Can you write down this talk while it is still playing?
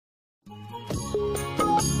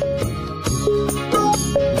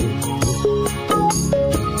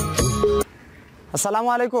আসসালামু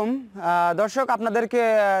আলাইকুম দর্শক, আপনাদেরকে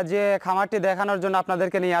যে খামারটি দেখানোর জন্য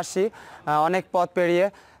আপনাদেরকে নিয়ে আসছি অনেক পথ পেরিয়ে।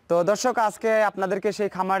 তো দর্শক, আজকে আপনাদেরকে সেই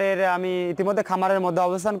খামারের আমি ইতিমধ্যে খামারের মধ্যে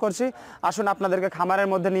অবস্থান করছি। আসুন আপনাদেরকে খামারের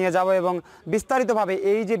মধ্যে নিয়ে যাব এবং বিস্তারিতভাবে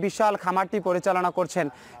এই যে বিশাল খামারটি পরিচালনা করছেন,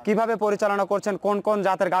 কিভাবে পরিচালনা করছেন, কোন কোন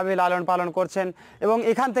জাতের গাভী লালন পালন করছেন এবং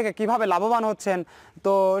এখান থেকে কিভাবে লাভবান হচ্ছেন,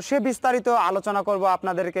 তো সে বিস্তারিত আলোচনা করব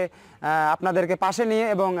আপনাদেরকে পাশে নিয়ে।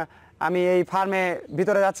 এবং আমি এই ফার্মে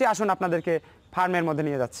ভিতরে যাচ্ছি, আসুন আপনাদেরকে ফার্মের মধ্যে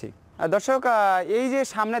নিয়ে যাচ্ছি। দর্শক, এই যে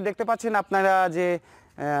সামনে দেখতে পাচ্ছেন আপনারা যে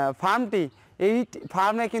ফার্মটি, এই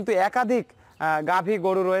ফার্মে কিন্তু একাধিক গাভী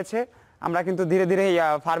গরু রয়েছে। আমরা কিন্তু ধীরে ধীরে এই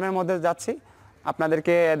ফার্মের মধ্যে যাচ্ছি,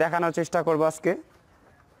 আপনাদেরকে দেখানোর চেষ্টা করব আজকে।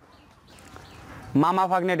 মামা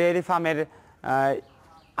ভাগ্নে ডেয়ারি ফার্মের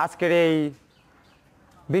আজকের এই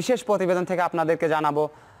বিশেষ প্রতিবেদন থেকে আপনাদেরকে জানাবো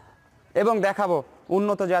এবং দেখাবো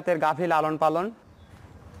উন্নত জাতের গাভী লালন পালন।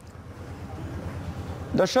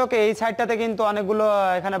 দর্শক, এই সাইডটাতে কিন্তু অনেকগুলো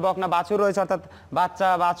এখানে বকনা বাছুর রয়েছে, অর্থাৎ বাচ্চা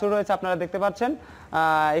বাছুর রয়েছে, আপনারা দেখতে পাচ্ছেন।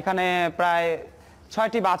 এখানে প্রায়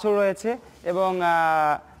 6টি বাছুর রয়েছে এবং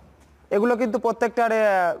এগুলো কিন্তু প্রত্যেকটার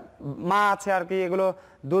মা আছে আর কি, এগুলো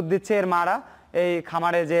দুধ দিচ্ছে এর মারা, এই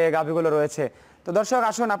খামারে যে গাভীগুলো রয়েছে। তো দর্শক,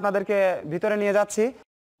 আসুন আপনাদেরকে ভিতরে নিয়ে যাচ্ছি।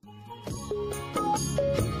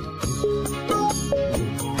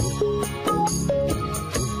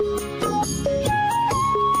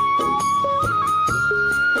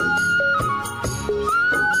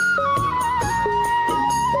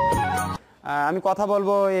 আমি কথা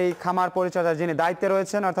বলবো এই খামার পরিচর্যা যিনি দায়িত্বে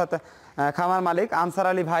রয়েছেন, অর্থাৎ খামার মালিক আনসার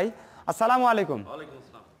আলী ভাই। আসসালামু আলাইকুম।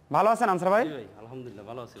 ভালো আছেন আনসার ভাই? আলহামদুলিল্লাহ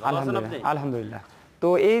ভালো আছি। আলহামদুলিল্লাহ। তো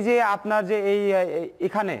এই যে আপনার যে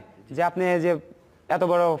এখানে যে আপনি যে এত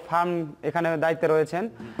বড় ফার্ম এখানে দায়িত্বে রয়েছেন,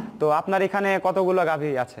 তো আপনার এখানে কতগুলো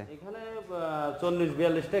গাভী আছে? এখানে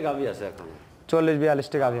 40-42টা গাভী আছে এখন।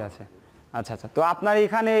 40-42টা গাভী আছে। আচ্ছা আচ্ছা। তো আপনার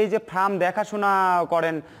এখানে এই যে ফার্ম দেখাশোনা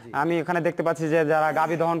করেন, আমি এখানে দেখতে পাচ্ছি যে যারা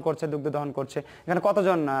গাভী দহন করছে, দুগ্ধ দহন করছে, এখানে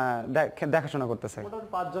কতজন দেখাশোনা করতেছে?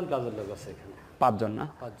 5 জন কাজের লোক আছে এখানে। 5 জন না?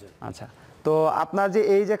 5 জন। আচ্ছা। তো আপনার যে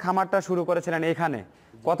এই যে খামারটা শুরু করেছিলেন, এখানে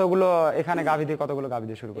কতগুলো এখানে গাভী দিয়ে কতগুলো গাভী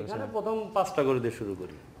দিয়ে শুরু করেছিলেন? এখানে প্রথম 5টা গরু দিয়ে শুরু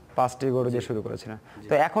করি। 5টি গরু দিয়ে শুরু করেছিলেন।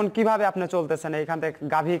 তো এখন কিভাবে আপনি চলতেছেন? এখান থেকে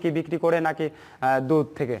গাভী কি বিক্রি করে নাকি দুধ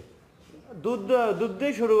থেকে? দুধ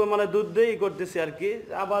দিয়ে শুরু, মানে দুধ দিয়েই করতেছি আর কি,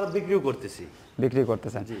 আবার বিক্রিও করতেছি। বিক্রি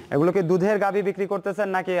করতেছেন? এগুলো কি দুধের গাভী বিক্রি করতেছেন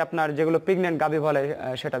নাকি আপনার যেগুলো প্রেগন্যান্ট গাভী বলে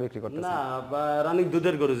সেটা বিক্রি করতেছেন? না, রানিং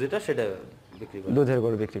দুধের গরু যেটা সেটা বিক্রি করি। দুধের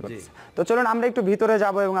গরু বিক্রি করতেছেন। তো চলুন আমরা একটু ভিতরে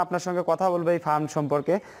যাব এবং আপনার সঙ্গে কথা বলবো এই ফার্ম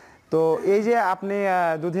সম্পর্কে। তো এই যে আপনি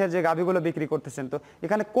দুধের যে গাভীগুলো বিক্রি করতেছেন, তো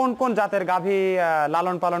এখানে কোন কোন জাতের গাভী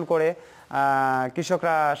লালন পালন করে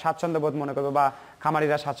কৃষকরা স্বাচ্ছন্দ্য বোধ মনে করবে বা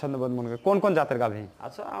খামারিরা স্বাচ্ছন্দ্য বোধ মনে করবে? কোন কোন জাতের গাভী?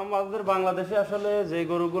 আচ্ছা, আমাদের বাংলাদেশে আসলে যে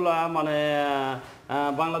গরুগুলা মানে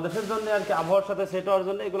বাংলাদেশের জন্য আর কি, আবহাওয়ার সাথে সেট হওয়ার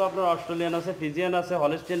জন্য, এগুলো আপনার অস্ট্রেলিয়ান আছে, ফিজিয়ান আছে,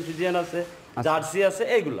 হলস্টেইন ফিজিয়ান আছে, জার্সি আছে,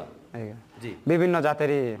 এইগুলা জি বিভিন্ন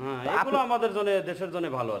জাতেরই। এগুলো আমাদের জন্য, দেশের জন্য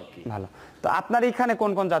ভালো আর কি। ভালো। তো আপনার এখানে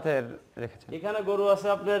কোন কোন জাতের রেখেছেন? এখানে গরু আছে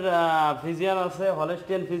আপনার ফিজিয়ান আছে,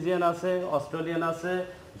 হলস্টেইন ফিজিয়ান আছে, অস্ট্রেলিয়ান আছে,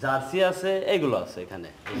 জার্সি আছে, এইগুলো আছে এখানে।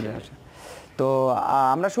 তো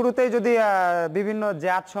আমরা শুরুতেই যদি বিভিন্ন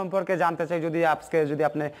জাত সম্পর্কে জানতে চাই, যদি আজকে যদি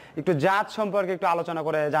আপনি একটু জাত সম্পর্কে একটু আলোচনা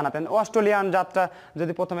করে জানাতেন। অস্ট্রেলিয়ান জাতটা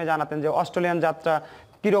যদি প্রথমে জানাতেন, যে অস্ট্রেলিয়ান জাতটা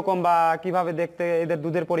কিরকম বা কিভাবে দেখতে, এদের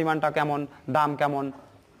দুধের পরিমাণটা কেমন, দাম কেমন?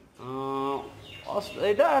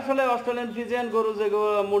 এটা আসলে অস্ট্রেলিয়ান ফিজিয়ান গরু, যে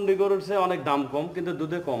মুন্ডি গরুর চেয়ে অনেক দাম কম, কিন্তু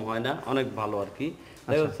দুধে কম হয় না, অনেক ভালো আর কি।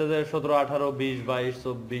 দেখা যাচ্ছে যে 17, 18, 20, 22,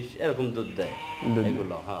 24 এরকম দুধ দেয়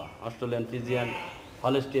এগুলো। হ্যাঁ, অস্ট্রেলিয়ান ফিজিয়ান,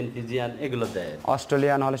 হলস্টেইন ফিজিয়ান এগুলো দেয়।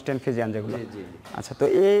 অস্ট্রেলিয়ান হলস্টেইন ফিজিয়ান যেগুলো। আচ্ছা। তো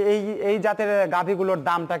এই জাতের গাভীগুলোর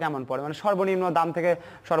দামটা কেমন পড়ে? মানে সর্বনিম্ন দাম থেকে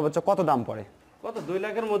সর্বোচ্চ কত দাম পড়ে? কত 2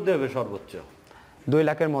 লাখের মধ্যে হবে সর্বোচ্চ। 2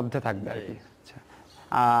 লাখের মধ্যে থাকবে আর কি। আচ্ছা।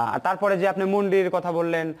 তারপরে যে আপনি মুন্ডির কথা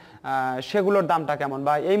বললেন, সেগুলোর দামটা কেমন,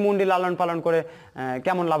 বা এই মুন্ডি লালন পালন করে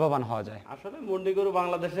কেমন লাভবান হওয়া যায়? আসলে মুন্ডি গরু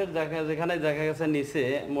বাংলাদেশের যেখানে দেখা গেছে নিচে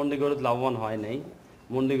মুন্ডি গরু লাভবান হয় নাই।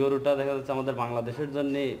 মুন্ডি গরুটা দেখা যাচ্ছে আমাদের বাংলাদেশের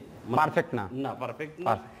জন্য পারফেক্ট না। না, পারফেক্ট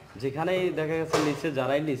না। যেখানেই দেখা গেছে নিচে,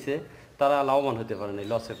 যারাই নিচে তারা লাভবান হতে পারে না,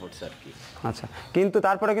 লসে পড়ছে আর কি। আচ্ছা। কিন্তু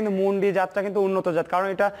তারপরে কিন্তু মুন্ডি জাতটা কিন্তু উন্নত জাত, কারণ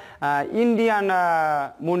এটা ইন্ডিয়ান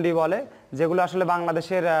মুন্ডি বলে, যেগুলো আসলে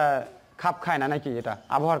বাংলাদেশের খাপ খায় না নাকি? এটা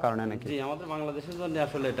আবহাওয়ার কারণে নাকি? জি, আমাদের বাংলাদেশের জন্য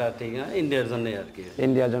আসলে এটা ঠিক না, ইন্ডিয়ার জন্য আর কি।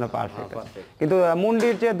 ইন্ডিয়ার জন্য পারফেক্ট। কিন্তু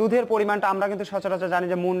মুন্ডির যে দুধের পরিমাণটা, আমরা কিন্তু সচরাচর জানি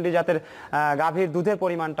যে মুন্ডি জাতের গাভীর দুধের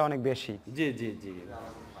পরিমাণটা অনেক বেশি। জি জি জি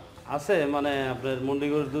আছে, মানে আপনার মুন্ডি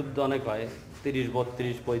গরুর দুধ অনেক হয়, 30,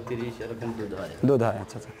 32, 35 এরকম দুধ হয়। দুধ হয়।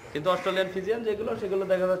 আচ্ছা আচ্ছা। কিন্তু অস্ট্রেলিয়ান ফিজিয়ান যেগুলো, সেগুলো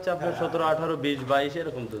দেখা যাচ্ছে আপনার 17, 18, 20, 22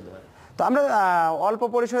 এরকম দুধ হয়। তো আমরা অল্প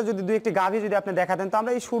পরিসরে যদি দুই একটি গাভী যদি আপনি দেখাতেন, তো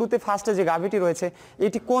আমরা এই শুরুতে ফার্স্টে যে গাভীটি রয়েছে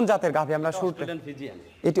এটি কোন জাতের গাভী? আমরা শুরুতে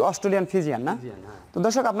এটি অস্ট্রেলিয়ান ফিজিয়ান না? তো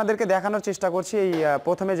দর্শক আপনাদেরকে দেখানোর চেষ্টা করছি এই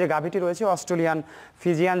প্রথমে যে গাভীটি রয়েছে অস্ট্রেলিয়ান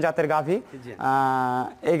ফিজিয়ান জাতের গাভী।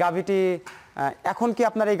 এই গাভীটি এখন কি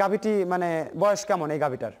আপনার এই গাভীটি মানে বয়স কেমন এই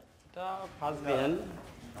গাভীটার? এটা ফার্স্ট বিয়ান,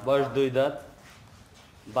 বয়স 2 দাঁত,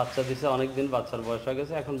 বাচ্চা দিছে অনেকদিন, বাচ্চার বয়স হয়ে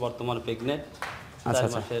গেছে, এখন বর্তমানে প্রেগনেন্ট, 4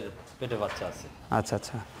 মাসের পেটে বাচ্চা আছে। আচ্ছা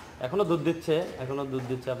আচ্ছা, এখনো দুধ দিচ্ছে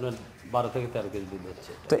আপনার 12 থেকে 13 কেজি দুধ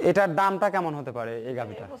হচ্ছে। তো এটার দামটা কেমন হতে পারে এই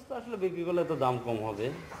গাভীটার? অবস্থা আসলে বিক্রি করলে তো দাম কম হবে,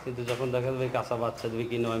 কিন্তু যখন দেখা যাবে কাঁচা বাচ্চা দিবে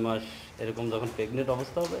কি 9 মাস এরকম যখন প্রেগনেন্ট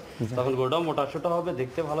অবস্থা হবে, তখন গোটাও মোটাসোটা হবে,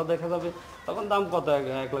 দেখতে ভালো দেখা যাবে, তখন দাম কত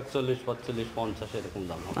 1,40,000, 45,000, 50 এরকম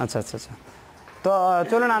দাম হবে। আচ্ছা আচ্ছা আচ্ছা, তো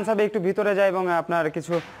চলুন আনসার ভাই একটু ভিতরে যাই এবং আপনার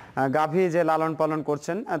কিছু গাভী যে লালন পালন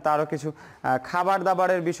করছেন তারও কিছু খাবার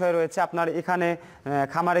দাবারের বিষয় রয়েছে। আপনার এখানে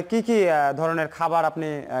খামারে কি কি ধরনের খাবার আপনি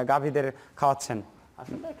গাভীদের খাওয়াচ্ছেন?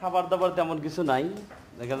 আসলে খাবার দাবার তেমন কিছু নাই,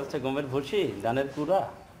 দেখা যাচ্ছে গমের ভুসি, ধানের কুড়া,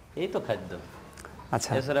 এই তো খাদ্য।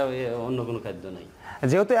 আচ্ছা, এছাড়া অন্য কোনো খাদ্য নাই।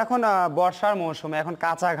 যেহেতু এখন বর্ষার মৌসুমে এখন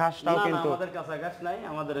কাঁচা ঘাসটাও কিন্তু আমাদের কাঁচা ঘাস নাই,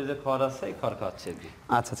 আমাদের এই যে খড় আছে, এই খড় খাওয়াচ্ছে আর কি।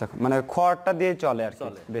 আচ্ছা আচ্ছা, মানে খড়টা দিয়ে চলে আর কি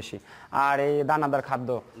বেশি। আর এই দানাদার খাদ্য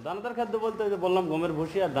বলতে যে বললাম গমের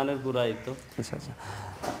ভুসি আর ধানের গুঁড়া, এই তো। আচ্ছা আচ্ছা,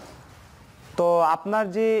 তো আপনার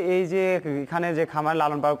যে এই যে এখানে যে খামার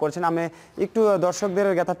লালন পালন করছেন, আমি একটু দর্শকদের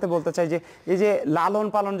জ্ঞাতার্থে বলতে চাই যে এই যে লালন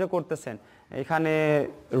পালন যে করতেছেন এখানে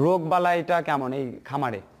রোগ বালাইটা কেমন এই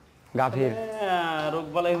খামারে গাভীর? রোগ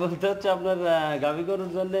বালাই বলতে হচ্ছে আপনার গাভী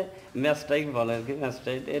গরুর জন্য ম্যাস্টাইট বলে আর কি।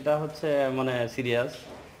 ম্যাস্টাইট এটা হচ্ছে মানে সিরিয়াস,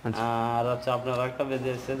 আর হচ্ছে আপনার একটা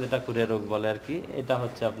বেঁধে আছে যেটা কুড়িয়ে রোগ বলে আর কি। এটা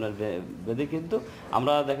হচ্ছে আপনার বেঁধে, কিন্তু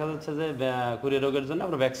আমরা দেখা যাচ্ছে যে কুড়িয়ে রোগের জন্য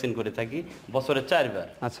আমরা ভ্যাকসিন করে থাকি বছরে 4 বার।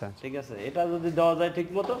 আচ্ছা, ঠিক আছে, এটা যদি দেওয়া যায় ঠিক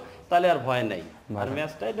মতো তাহলে আর ভয় নাই। আর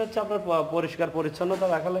ম্যাস্টাইট হচ্ছে আপনার পরিষ্কার পরিচ্ছন্নতা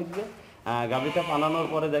রাখা লাগবে। গাভীটা পালানোর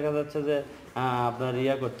পরে দেখা যাচ্ছে যে আপনার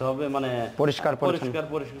করতে হবে, মানে পরিষ্কার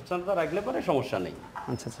পরিচ্ছন্নতা রাখলে পরে সমস্যা নেই।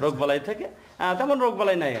 আচ্ছা, রোগ বালাই থেকে তেমন রোগ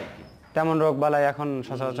বালাই নাই আর কি। তেমন রোগ বালাই এখন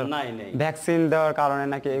সচরাচর নাই। ভ্যাকসিন দেওয়ার কারণে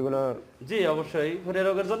নাকি এগুলো? জি অবশ্যই, ঘুরে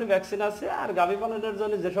রোগের জন্য ভ্যাকসিন আছে, আর গাভী পালনের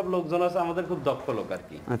জন্য যেসব লোকজন আছে আমাদের খুব দক্ষ লোক আর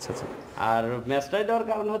কি। আচ্ছা আচ্ছা, আর ম্যাস্টাইট হওয়ার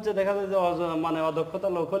কারণ হচ্ছে দেখা যায় যে মানে অদক্ষতা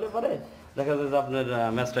লোক হলে পরে দেখা যায় যে আপনার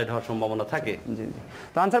ম্যাস্টাইট হওয়ার সম্ভাবনা থাকে। জি জি,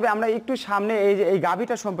 তো আনসার ভাই আমরা একটু সামনে এই যে এই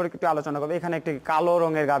গাভীটা সম্পর্কে একটু আলোচনা করবো। এখানে একটি কালো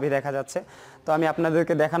রঙের গাভী দেখা যাচ্ছে, তো আমি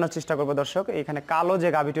আপনাদেরকে দেখানোর চেষ্টা করবো দর্শক। এখানে কালো যে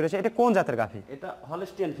গাভীটি রয়েছে এটা কোন জাতের গাভী? এটা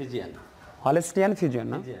হলস্টিয়ান ফিজিয়ান। হলস্টিয়ান ফিজিয়ান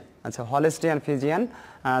না? আচ্ছা, হলস্টিয়ান ফিজিয়ান।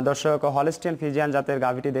 দর্শক হলস্টিয়ান ফিজিয়ান জাতের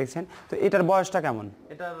গাভীটি দেখছেন, তো এটার বয়সটা কেমন?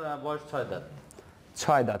 এটার বয়স 6 দাঁত।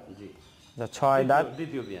 6 দাঁত, জি। আচ্ছা, 6 দাঁত,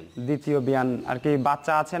 দ্বিতীয় বিয়ান আর কি।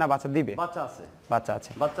 বাচ্চা আছে না বাচ্চা দিবে?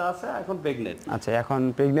 বাচ্চা আছে, এখন প্রেগন্যান্ট। আচ্ছা, এখন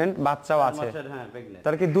প্রেগন্যান্ট, বাচ্চাও আছে। হ্যাঁ, প্রেগন্যান্ট।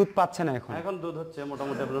 তার কি দুধ পাচ্ছে না এখন? এখন দুধ হচ্ছে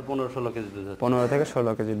মোটামুটি আপনার 15-16 কেজি দুধ হচ্ছে। 15 থেকে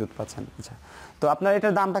 16 কেজি দুধ পাচ্ছেন। আচ্ছা, তো আপনার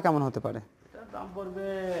এটার দামটা কেমন হতে পারে? এটার দাম পড়বে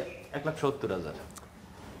 1,70,000।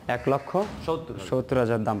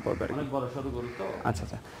 1,70,000 দাম পড়বে। অনেক বড় সরু গরু তো। আচ্ছা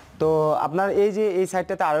আচ্ছা, তো আপনার এই যে এই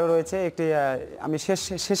সাইডটাতে আরও রয়েছে একটি, আমি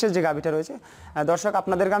শেষের যে গাভীটা রয়েছে দর্শক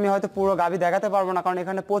আপনাদেরকে আমি হয়তো পুরো গাভী দেখাতে পারবো না, কারণ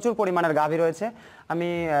এখানে প্রচুর পরিমাণের গাভী রয়েছে। আমি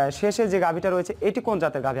শেষের যে গাভীটা রয়েছে এটি কোন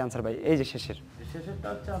জাতের গাভী আনসার ভাই? এই যে শেষেরটা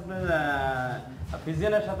হচ্ছে আপনার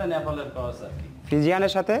ফ্রিজিয়ানের সাথে নেপালের ক্রস আর কি।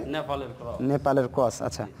 ফ্রিজিয়ানের সাথে নেপালের ক্রস।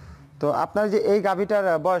 আচ্ছা, তো আপনার যে এই গাভীটার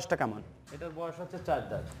বয়সটা কেমন? এটার বয়স হচ্ছে 4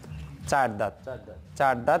 দাঁত।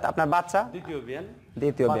 4 দাঁত। আপনার বাচ্চা? দ্বিতীয় বিয়ান।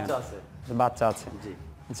 বাচ্চা আছে, জি।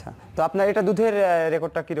 আচ্ছা, তো আপনার এটা দুধের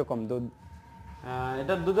রেকর্ডটা কিরকম? দুধ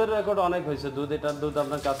এটার দুধের রেকর্ড অনেক হয়েছে। এটার দুধ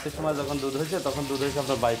আপনার কাছের সময় যখন দুধ হয়েছে তখন দুধ হয়েছে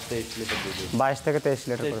আপনার 22-23 লিটার দুধ। 22 থেকে 23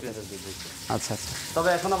 লিটার দুধ হয়েছে। আচ্ছা আচ্ছা, তবে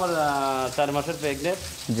এখন আবার 4 মাসের প্রেগনেন্ট।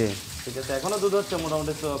 জি, ঠিক আছে, এখনো দুধ হচ্ছে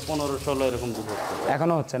মোটামুটি 15-16 এরকম দুধ হচ্ছে।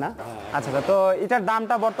 এখনো হচ্ছে না? আচ্ছা, তো এটার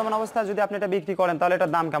দামটা বর্তমান অবস্থায় যদি আপনি এটা বিক্রি করেন তাহলে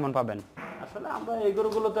এটার দাম কেমন পাবেন? আসলে আমরা এই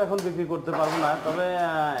গরুগুলো তো এখন বিক্রি করতে পারবো না, তবে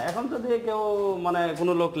এখন যদি কেউ মানে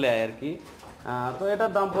কোনো লোক নেয় আর কি, তো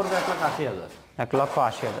এটার দাম পড়বে 1,80,000।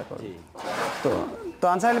 1,80,000 পড়বে। তো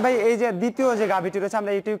আনসার ভাই এই যে দ্বিতীয় যে গাভীটি রয়েছে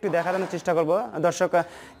আমরা এটি একটু দেখানোর চেষ্টা করব দর্শক।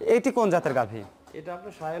 এটি কোন জাতের গাভী? এটা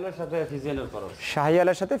আপনার শাহিওয়ালের সাথে ফিজিয়ানের ক্রস।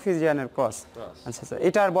 শাহিওয়ালের সাথে ফিজিয়ানের ক্রস। আচ্ছা আচ্ছা,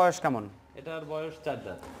 এটার বয়স কেমন? এটার বয়স 4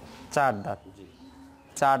 দাঁত। 4 দাঁত, জি।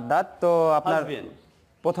 4 দাঁত, তো আপনার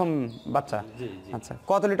প্রথম বাচ্চা? জি। আচ্ছা,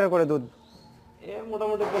 কত লিটার করে দুধ?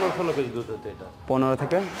 মোটামুটি 15-16 কেজি দুধ হচ্ছে এটা। 15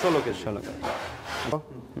 থেকে 16 কেজি।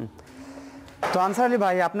 তো আনসার আলী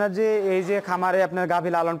ভাই আপনার যে এই যে খামারে আপনার গাভী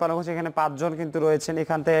লালন পালন করছে, এখানে 5 জন কিন্তু রয়েছেন।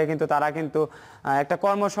 এখান থেকে কিন্তু তারা কিন্তু একটা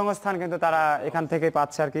কর্মসংস্থান কিন্তু তারা এখান থেকে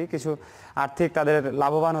পাচ্ছে আর কি, কিছু আর্থিক তাদের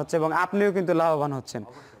লাভবান হচ্ছে এবং আপনিও কিন্তু লাভবান হচ্ছেন।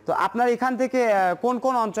 তো আপনার এখান থেকে কোন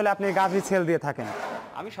কোন অঞ্চলে আপনি গাভী সেল দিয়ে থাকেন?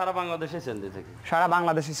 আমি সারা বাংলাদেশে সেল দিয়ে থাকি। সারা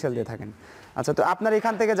বাংলাদেশে সেল দিয়ে থাকেন। আচ্ছা, তো আপনার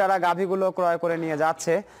এখান থেকে যারা গাভীগুলো ক্রয় করে নিয়ে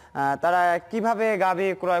যাচ্ছে তারা কিভাবে গাভী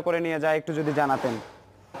ক্রয় করে নিয়ে যায় একটু যদি জানাতেন।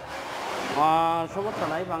 সমস্যা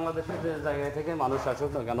নাই, বাংলাদেশের যে জায়গায় থেকে মানুষ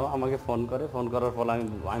আসুক না কেন আমাকে ফোন করার পর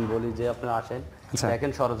আমি বলি যে আপনারা আসেন,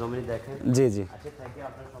 দেখেন সরজমিনে দেখেন। জি জি। আসে থেকে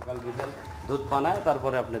আপনি সকাল বিকাল দুধ পানায়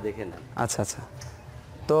তারপরে আপনি দেখে নেন। আচ্ছা আচ্ছা।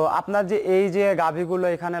 তো আপনার যে এই যে গাভীগুলো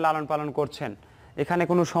এখানে লালন পালন করছেন, এখানে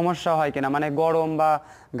কোনো সমস্যা হয় কিনা? মানে গরম বা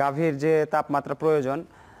গাভীর যে তাপমাত্রা প্রয়োজন,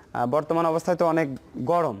 বর্তমান অবস্থায় তো অনেক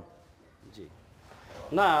গরম। জি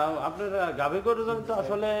না, আপনার গাভী গরুর জন্য তো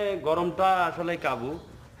আসলে গরমটা আসলে কাবু,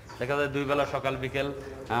 দেখা যায় 2 বেলা সকাল বিকেল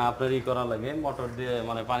আপনার করা লাগে, মোটর দিয়ে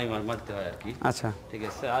মানে পানি মারতে হয় আর কি। আচ্ছা, ঠিক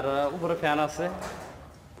আছে। আর উপরে ফ্যান আছে।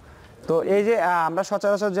 তো এই যে আমরা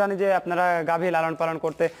সচরাচর জানি যে আপনারা গাভী লালন পালন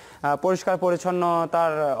করতে পরিষ্কার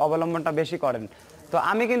পরিচ্ছন্নতার অবলম্বনটা বেশি করেন। তো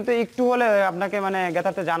আমি কিন্তু একটু হলে আপনাকে মানে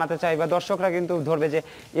জ্ঞাতার্থে জানাতে চাই বা দর্শকরা কিন্তু ধরবে যে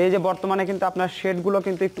এই যে বর্তমানে কিন্তু আপনার শেডগুলো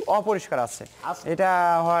কিন্তু একটু অপরিষ্কার আছে, এটা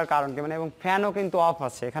হওয়ার কারণ কি? মানে এবং ফ্যানও কিন্তু অফ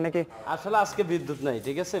আছে এখানে কি? আসলে আজকে বিদ্যুৎ নাই,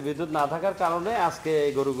 ঠিক আছে, বিদ্যুৎ না থাকার কারণে আজকে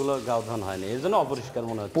এই গরুগুলো গাওধান হয়নি, এর জন্য অপরিষ্কার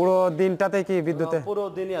মনে হচ্ছে। পুরো দিনটাতে কি বিদ্যুতে? পুরো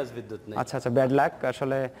দিনই আজ বিদ্যুৎ নেই। আচ্ছা আচ্ছা, ব্যাড লাক।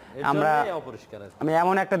 আসলে আমরা অপরিষ্কার আছে। আমি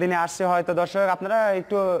এমন একটা দিনে আসছে, হয়তো দর্শক আপনারা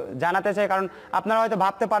একটু জানাতে চাই, কারণ আপনারা হয়তো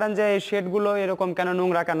ভাবতে পারেন যে এই শেডগুলো এরকম কেন,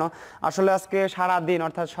 নোংরা কেন। আসলে আজকে সারা দিন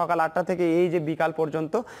অর্থাৎ সকাল 8টা থেকে এই যে বিকাল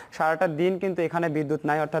পর্যন্ত সারাটা দিন কিন্তু এখানে বিদ্যুৎ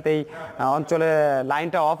নাই, অর্থাৎ এই অঞ্চলে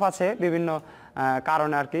লাইনটা অফ আছে বিভিন্ন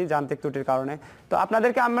কারণে আর কি, যান্ত্রিক ত্রুটির কারণে। তো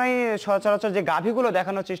আপনাদেরকে আমি সচরাচর যে গাভীগুলো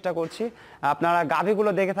দেখানোর চেষ্টা করছি, আপনারা গাভীগুলো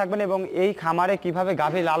দেখে থাকবেন এবং এই খামারে কিভাবে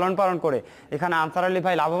গাভী লালন পালন করে এখানে আনসার আলী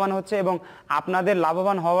ভাই লাভবান হচ্ছে এবং আপনাদের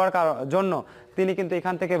লাভবান হওয়ার জন্য তিনি কিন্তু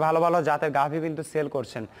এখান থেকে ভালো ভালো জাতের গাভী কিন্তু সেল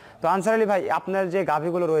করছেন। তো আনসার আলী ভাই, আপনার যে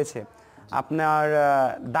গাভীগুলো রয়েছে, আপনার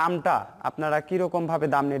দামটা আপনারা কিরকম ভাবে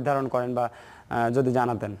দাম নির্ধারণ করেন বা যদি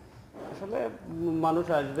জানাতেন। আসলে মানুষ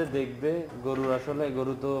আসবে দেখবে গরুর, আসলে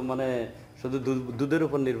গরু তো মানে শুধু দুধের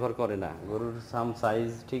উপর নির্ভর করে না, গরুর সাম সাইজ,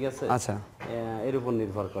 ঠিক আছে, আচ্ছা, এর উপর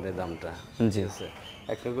নির্ভর করে দামটা। জি, আছে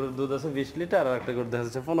একটা গরুর দুধ আছে 20 লিটার আর একটা গরুর দুধ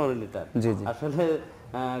আছে 15 লিটার। জি জি। আসলে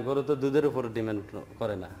গরু তো দুধের উপর ডিমান্ড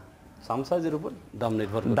করে না, সাম সাইজের উপর দাম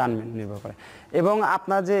নির্ভর করে। এবং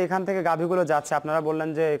আপনার যে এখান থেকে গাভীগুলো যাচ্ছে, আপনারা বললেন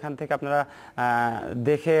যে এখান থেকে আপনারা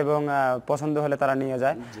দেখে এবং পছন্দ হলে তারা নিয়ে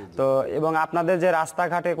যায়। তো এবং আপনাদের যে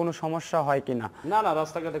রাস্তাঘাটে কোনো সমস্যা হয় কিনা? না না,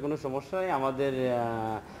 রাস্তাঘাটে কোনো সমস্যা নেই। আমাদের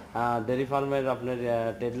ডেয়ারি ফার্মের আপনার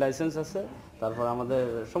ট্রেড লাইসেন্স আছে, তারপর আমাদের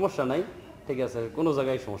সমস্যা নাই, ঠিক আছে, কোনো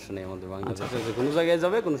জায়গায় সমস্যা নেই আমাদের বাংলাদেশে, কোনো জায়গায়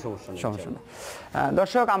যাবে কোনো সমস্যা নেই।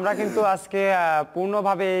 দর্শক, আমরা কিন্তু আজকে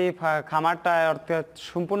পূর্ণভাবে এই খামারটা অর্থাৎ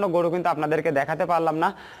সম্পূর্ণ গরু কিন্তু আপনাদেরকে দেখাতে পারলাম না।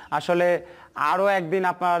 আসলে আরও একদিন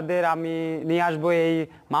আপনাদের আমি নিয়ে আসবো এই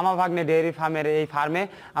মামা ভাগ্নে ডেয়ারি ফার্মের এই ফার্মে,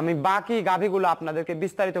 আমি বাকি গাভীগুলো আপনাদেরকে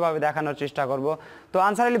বিস্তারিতভাবে দেখানোর চেষ্টা করব। তো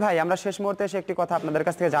আনসার আলী ভাই, আমরা শেষ মুহূর্তে এসে একটি কথা আপনাদের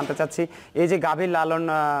কাছ থেকে জানতে চাচ্ছি, এই যে গাভীর লালন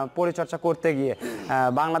পরিচর্যা করতে গিয়ে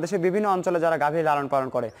বাংলাদেশের বিভিন্ন অঞ্চলে যারা গাভীর লালন পালন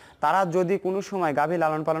করে, তারা যদি কোনো সময় গাভী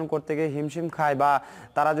লালন পালন করতে গিয়ে হিমশিম খায় বা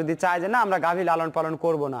তারা যদি চায় যে না আমরা গাভী লালন পালন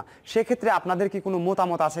করব না, সেক্ষেত্রে আপনাদের কি কোনো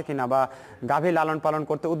মতামত আছে কিনা বা গাভী লালন পালন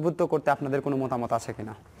করতে উদ্বুদ্ধ করতে আপনাদের কোনো মতামত আছে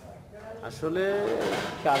কিনা? আসলে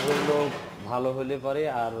কাজের লোক ভালো হলে পারে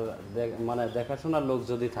আর মানে দেখাশোনার লোক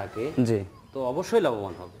যদি থাকে, জি, তো অবশ্যই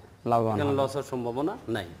লাভবান হবে, লসের সম্ভাবনা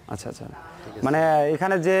নাই। আচ্ছা আচ্ছা, মানে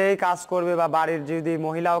এখানে যে কাজ করবে বা বাড়ির যদি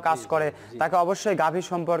মহিলাও কাজ করে তাকে অবশ্যই গাভী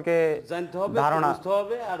সম্পর্কে জানতে হবে, ধারণা বুঝতে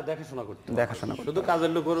হবে আর দেখাশোনা করতে হবে। শুধু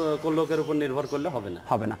কাজের লোকের উপর নির্ভর করলে হবে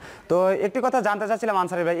না। তো একটি কথা জানতে চাচ্ছিলাম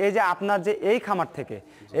আনসারি ভাই, এই যে আপনার যে এই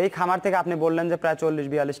খামার থেকে আপনি বললেন যে প্রায়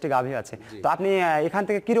 40-42টি গাভী আছে, তো আপনি এখান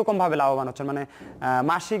থেকে কিরকম ভাবে লাভবান হচ্ছেন? মানে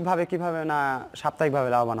মাসিক ভাবে কিভাবে না সাপ্তাহিক ভাবে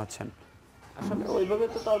লাভবান হচ্ছেন? আসলে ওইভাবে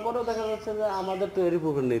তো তারপরেও দেখা যাচ্ছে যে আমাদের তো এর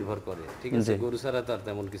উপর নির্ভর করে, ঠিক আছে, গরু ছাড়া তো আর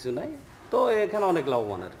তেমন কিছু নাই, তো এখানে অনেক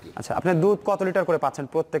লাভবান আর কি। আচ্ছা, আপনি দুধ কত লিটার করে পাচ্ছেন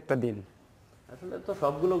প্রত্যেকটা দিন? আসলে তো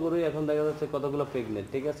সবগুলো গরুই এখন দেখা যাচ্ছে কতগুলো প্রেগনেন্ট,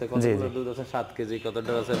 ঠিক আছে, কতগুলো দুধ আছে 7 কেজি,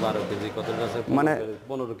 কতটা আছে 12 কেজি, কতটা আছে মানে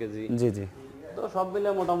 15 কেজি। জি জি। তো সব মিলে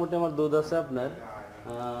মোটামুটি আমার দুধ আছে আপনার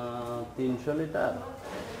 300 লিটার,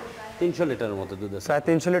 300 লিটারের মতো দুধ আছে। প্রায়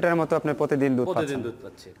 300 লিটারের মতো আপনি প্রতিদিন দুধ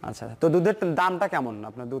পাচ্ছি। আচ্ছা, তো দুধের দামটা কেমন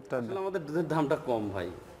আপনার? দুধটা আসলে আমাদের দুধের দামটা কম ভাই।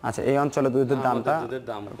 আচ্ছা, এই অঞ্চলে দুধের দাম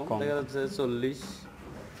কম, দেখা যাচ্ছে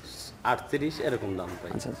 38 এরকম দাম পাই।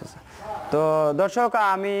 আচ্ছা আচ্ছা আচ্ছা। তো দর্শক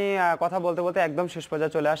আমি কথা বলতে বলতে একদম শেষ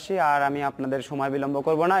পর্যায়ে চলে আসছি, আর আমি আপনাদের সময় বিলম্ব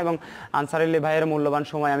করব না এবং আনসার আলী ভাইয়ের মূল্যবান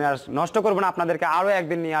সময় আমি আর নষ্ট করব না। আপনাদেরকে আরও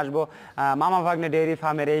একদিন নিয়ে আসবো মামা ভাগ্নে ডেইরি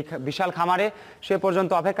ফার্মের এই বিশাল খামারে। সে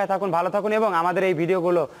পর্যন্ত অপেক্ষায় থাকুন, ভালো থাকুন এবং আমাদের এই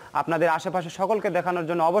ভিডিওগুলো আপনাদের আশেপাশে সকলকে দেখানোর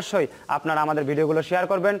জন্য অবশ্যই আপনারা আমাদের ভিডিওগুলো শেয়ার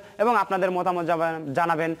করবেন এবং আপনাদের মতামত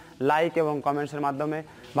জানাবেন লাইক এবং কমেন্টসের মাধ্যমে।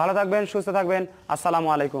 ভালো থাকবেন, সুস্থ থাকবেন। আসসালামু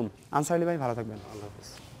আলাইকুম। আনসার আলী ভাই ভালো থাকবেন। আল্লাহ হাফেজ।